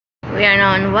We are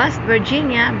now in West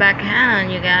Virginia,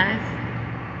 backhand, you guys.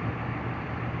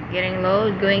 Getting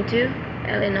low, going to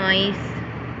Illinois.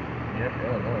 Yep,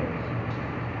 Illinois.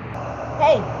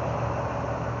 Hey!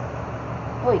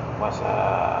 Oi! What's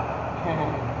up?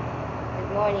 Good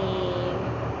morning.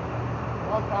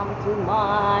 Welcome to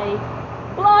my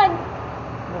vlog.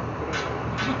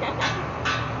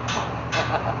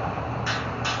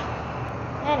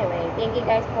 Anyway, thank you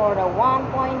guys for the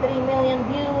 1.3 million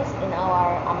views in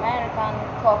our American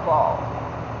couple.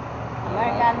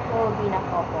 American Filipina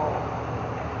couple.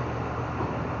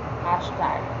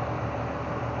 Hashtag.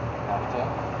 Hashtag.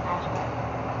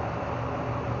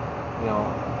 You know,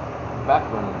 back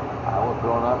when I was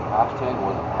growing up, hashtag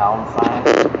was a pound sign.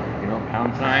 You know,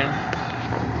 pound sign?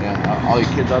 Yeah, all you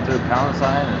kids out there, pound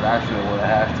sign is actually what a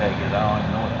hashtag is. I don't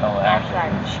even know what the hell a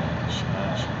hashtag is.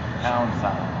 Pound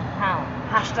sign. Pound.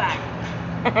 Hashtag.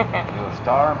 It was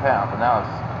star and pound, but now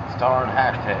it's star and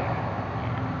hashtag.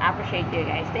 I appreciate you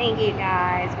guys. Thank you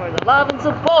guys for the love and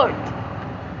support.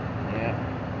 Yeah,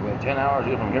 we have 10 hours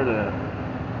to get from here to,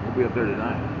 we'll be up there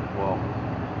tonight. Well,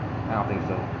 I don't think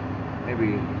so.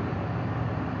 Maybe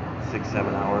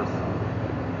 6-7 hours.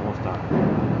 Almost done.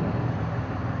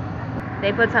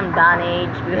 They put some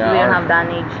dunnage because we don't have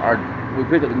dunnage. We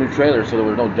picked up the new trailer, so there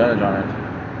was no dunnage on it.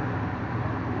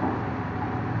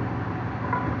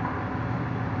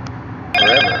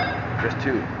 Forever. Just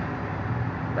two.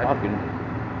 That pumpkin,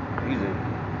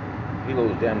 he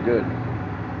loads damn good.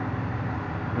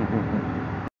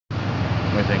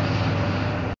 What do you think?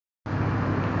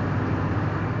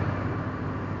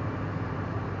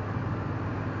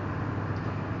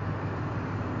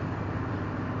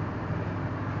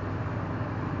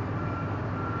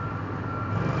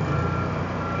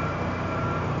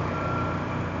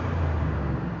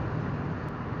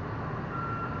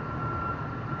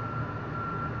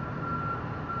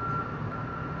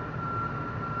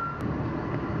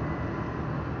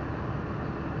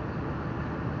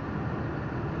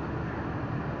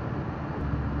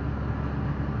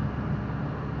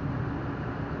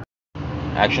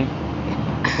 Action.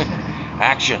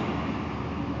 Action.